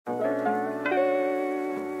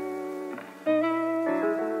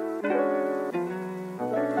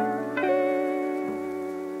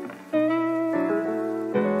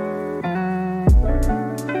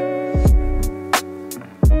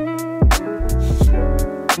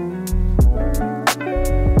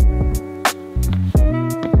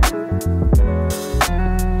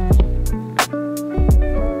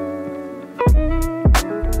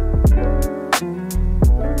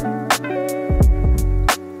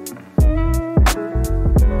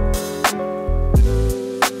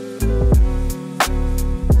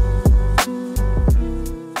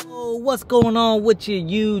What's going on with you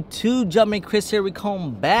YouTube? Jumpman Chris here. We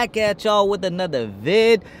come back at y'all with another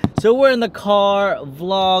vid. So we're in the car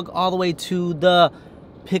vlog all the way to the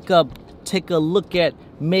pickup, take a look at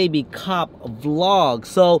maybe cop vlog.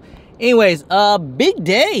 So anyways, big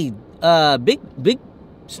day, big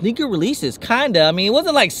sneaker releases, kinda. I mean, it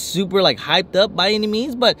wasn't like super like hyped up by any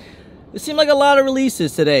means, but it seemed like a lot of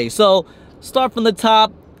releases today. So start from the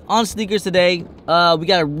top. On sneakers today, we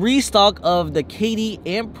got a restock of the KD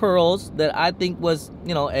and Pearls that I think was,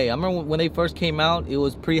 you know, hey, I remember when they first came out, it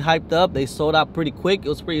was pretty hyped up. They sold out pretty quick. It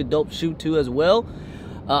was pretty dope shoe too as well.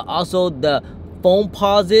 Also, the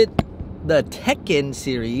Foamposite, the Tekken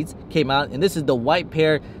series came out, and this is the white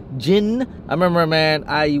pair Jin. I remember, man,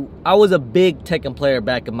 I was a big Tekken player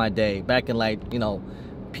back in my day, back in like, you know,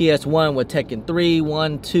 PS1 with Tekken 3,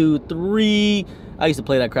 1, 2, 3. I used to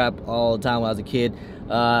play that crap all the time when I was a kid.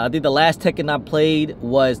 I think the last Tekken I played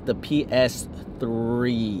was the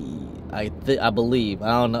PS3. I believe. I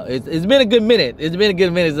don't know. It's been a good minute. It's been a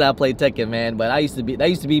good minute since I played Tekken, man. But that used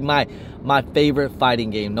to be my favorite fighting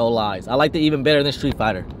game. No lies. I liked it even better than Street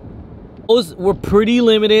Fighter. Those were pretty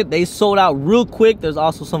limited. They sold out real quick. There's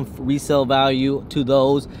also some resale value to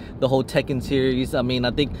those. The whole Tekken series. I mean,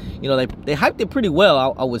 I think, you know, they hyped it pretty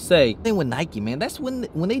well, I would say. Thing with Nike, man, that's when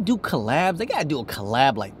they do collabs, they gotta do a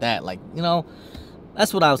collab like that. Like, you know,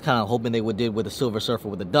 that's what I was kind of hoping they would do with the Silver Surfer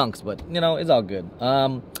with the dunks, but you know, it's all good.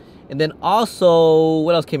 And then also,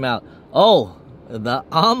 what else came out? Oh, the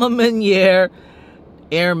Alma Manier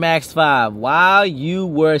Air Max 5 while you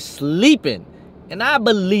were sleeping. And I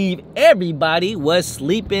believe everybody was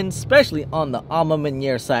sleeping, especially on the Alma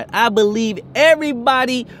Manier side. I believe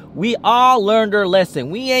everybody, we all learned our lesson.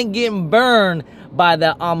 We ain't getting burned by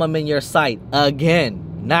the Alma Manier site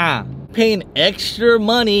again. Nah. Paying extra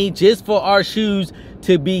money just for our shoes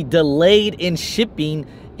to be delayed in shipping,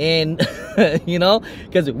 and you know,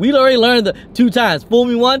 because we already learned the 2 times. Fool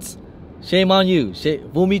me once, shame on you.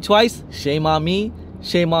 Fool me twice, shame on me.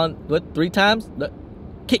 Shame on, what, 3 times?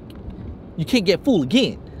 You can't get fooled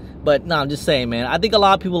again. But no, I'm just saying, man. I think a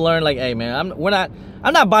lot of people learn, like, hey, man, I'm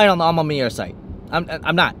not buying on the Alma Manier site. I'm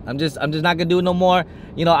not. I'm just not gonna do it no more.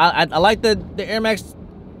 You know, I like the Air Max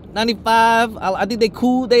 95. I think they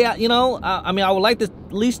cool. They, you know, I mean, I would like to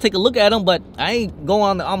at least take a look at them, but I ain't going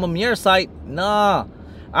on the Alma Manier site. Nah,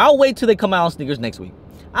 I'll wait till they come out on sneakers next week.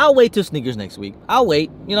 I'll wait till sneakers next week. I'll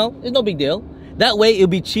wait. You know, it's no big deal. That way it'll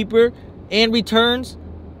be cheaper and returns.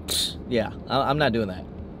 Yeah, I'm not doing that.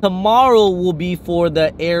 Tomorrow will be for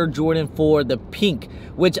the Air Jordan 4, the pink,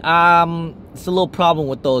 which it's a little problem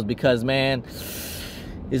with those because, man,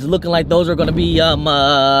 it's looking like those are gonna be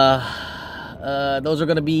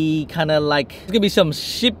kind of like, there's gonna be some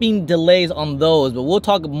shipping delays on those, but we'll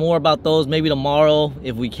talk more about those maybe tomorrow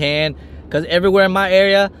if we can, because everywhere in my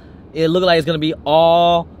area it looks like it's gonna be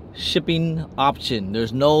all shipping option.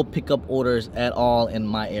 There's no pickup orders at all in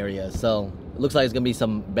my area, so it looks like it's gonna be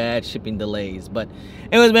some bad shipping delays. But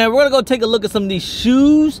anyways, man, we're gonna go take a look at some of these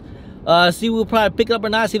shoes, see if we'll probably pick it up or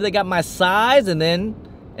not, see if they got my size, and then,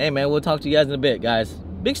 hey man, we'll talk to you guys in a bit, guys.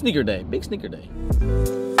 Big sneaker day, big sneaker day.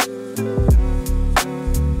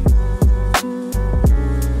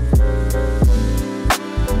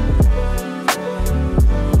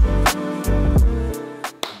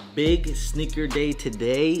 Big sneaker day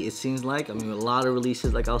today, it seems like. I mean, a lot of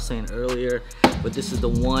releases, like I was saying earlier, but this is the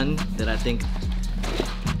one that I think,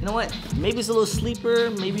 you know what, maybe it's a little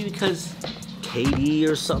sleeper, maybe because KD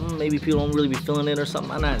or something, maybe people don't really be feeling it or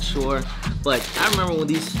something, I'm not sure. But I remember when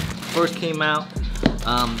these first came out,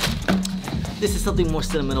 this is something more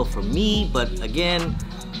sentimental for me, but again,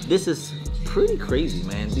 this is pretty crazy,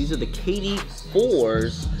 man. These are the KD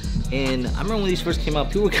 4s. And I remember when these first came out,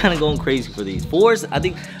 people were kind of going crazy for these 4s. I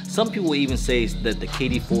think some people even say that the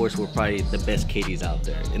KD 4s were probably the best KDs out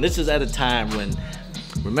there. And this is at a time when,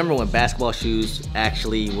 remember when basketball shoes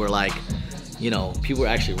actually were like, you know, people were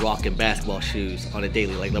actually rocking basketball shoes on a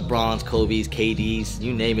daily, like LeBrons, Kobe's, KDs,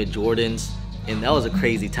 you name it, Jordans. And that was a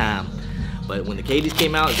crazy time. But when the KDs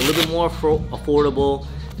came out, it's a little bit more affordable.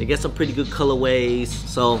 They get some pretty good colorways.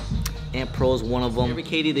 So Ant Pro is one of them. Every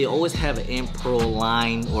KD, they always have an Ant Pro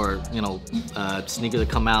line or, you know, sneaker that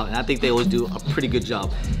come out, and I think they always do a pretty good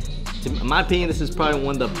job. In my opinion, this is probably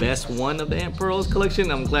one of the best one of the Ant Pro's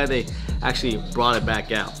collection. I'm glad they actually brought it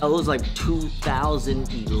back out. It was like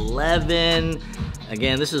 2011.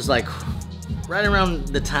 Again, this is like right around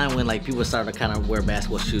the time when like people started to kind of wear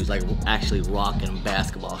basketball shoes, like actually rocking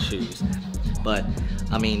basketball shoes. But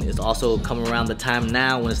I mean, it's also coming around the time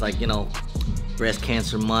now when it's like, you know, breast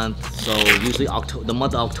cancer month, so usually the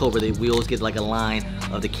month of October we always get like a line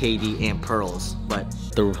of the KD and Pearls. But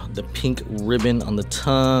the pink ribbon on the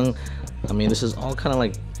tongue, I mean, this is all kind of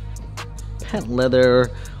like patent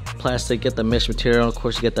leather, plastic, get the mesh material. Of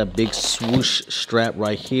course, you get that big swoosh strap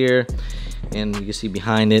right here. And you can see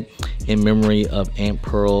behind it, in memory of Aunt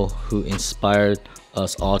Pearl, who inspired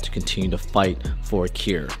us all to continue to fight for a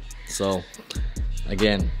cure. So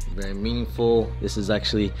again, very meaningful. This is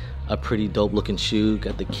actually a pretty dope looking shoe.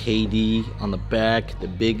 Got the KD on the back, the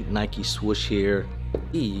big Nike swoosh here.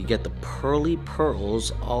 You get the pearly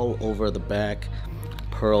pearls all over the back,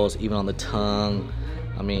 pearls even on the tongue.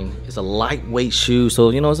 I mean, it's a lightweight shoe, so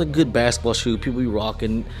you know, it's a good basketball shoe. People be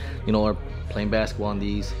rocking, you know, or playing basketball on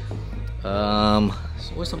these. So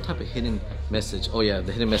what's some type of hidden message? Oh yeah,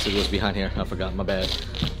 the hidden message was behind here. I forgot, my bad.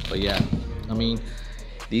 But yeah, I mean,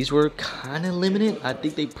 these were kind of limited. I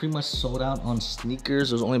think they pretty much sold out on sneakers.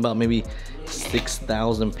 There was only about maybe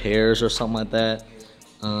 6,000 pairs or something like that.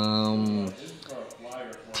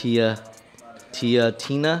 Tina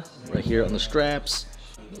right here on the straps.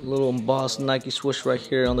 Little embossed Nike swoosh right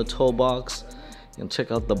here on the toe box. And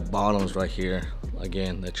check out the bottoms right here.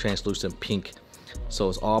 Again, the translucent pink. So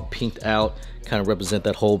it's all pinked out, kind of represent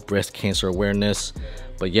that whole breast cancer awareness.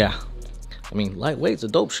 But yeah, I mean, lightweight's a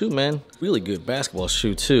dope shoe, man. Really good basketball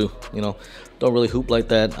shoe too. You know, don't really hoop like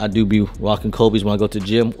that. I do be rocking Kobe's when I go to the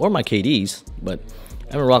gym, or my KDs, but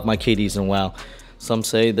I haven't rocked my KDs in a while. Some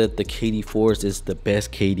say that the KD Force is the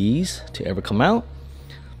best KDs to ever come out.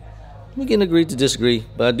 We can agree to disagree,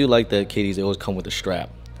 but I do like that KDs, they always come with a strap,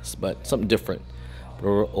 but something different.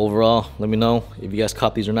 But overall, let me know if you guys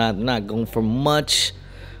caught these or not. They're not going for much,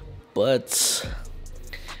 but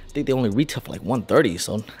I think they only retail for like $130,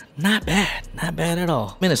 so not bad at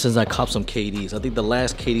all. Minute since I copped some KDs. I think the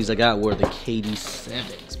last KDs I got were the KD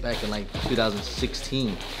 7s back in like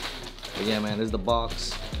 2016. But yeah, man, this is the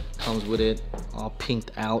box, comes with it, all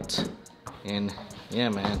pinked out, and yeah,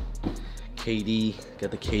 man, KD, got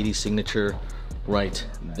the KD signature right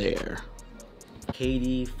there.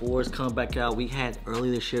 KD Force coming back out. We had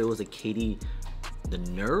earlier this year, it was a KD, the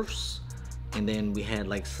Nerfs, and then we had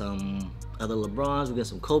like some other LeBrons, we got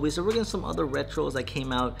some Kobe's, so we're getting some other retros that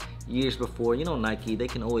came out years before. You know, Nike, they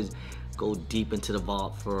can always go deep into the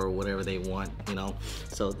vault for whatever they want, you know.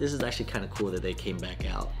 So this is actually kind of cool that they came back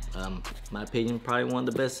out. In my opinion, probably one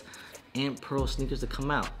of the best Aunt Pearl sneakers to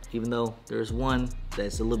come out, even though there's one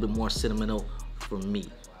that's a little bit more sentimental for me.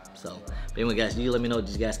 So, but anyway, guys, you let me know, did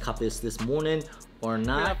you guys cop this morning or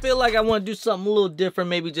not? I feel like I want to do something a little different,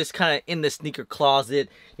 maybe just kind of in the sneaker closet,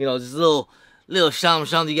 you know, just little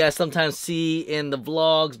shams you guys sometimes see in the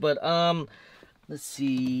vlogs. But let's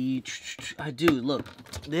see, I do, look,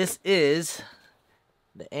 this is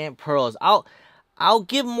the Aunt Pearls. I'll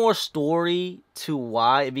give more story to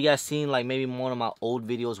why, if you guys seen like maybe one of my old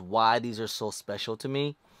videos, why these are so special to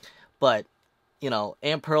me. But you know,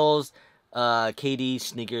 Aunt Pearls, KD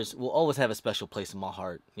sneakers will always have a special place in my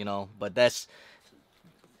heart, you know. But that's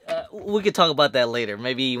we could talk about that later,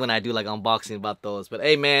 maybe when I do like unboxing about those. But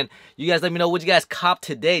hey, man, you guys let me know what you guys cop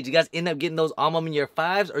today. Did you guys end up getting those Alma Year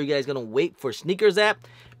 5s, or are you guys gonna wait for Sneakers app?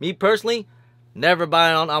 Me personally, never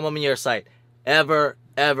buying on Alma Year site ever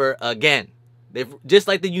again. They're just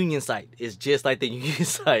like the Union site. It's just like the Union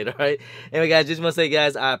site, all right? Anyway, guys, just want to say,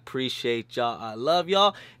 guys, I appreciate y'all. I love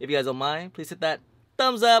y'all. If you guys don't mind, please hit that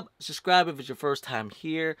thumbs up. Subscribe if it's your first time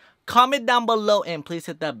here. Comment down below, and please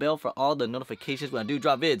hit that bell for all the notifications when I do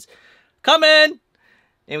drop vids. Come in.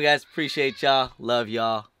 Anyway, guys, appreciate y'all. Love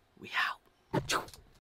y'all. We out.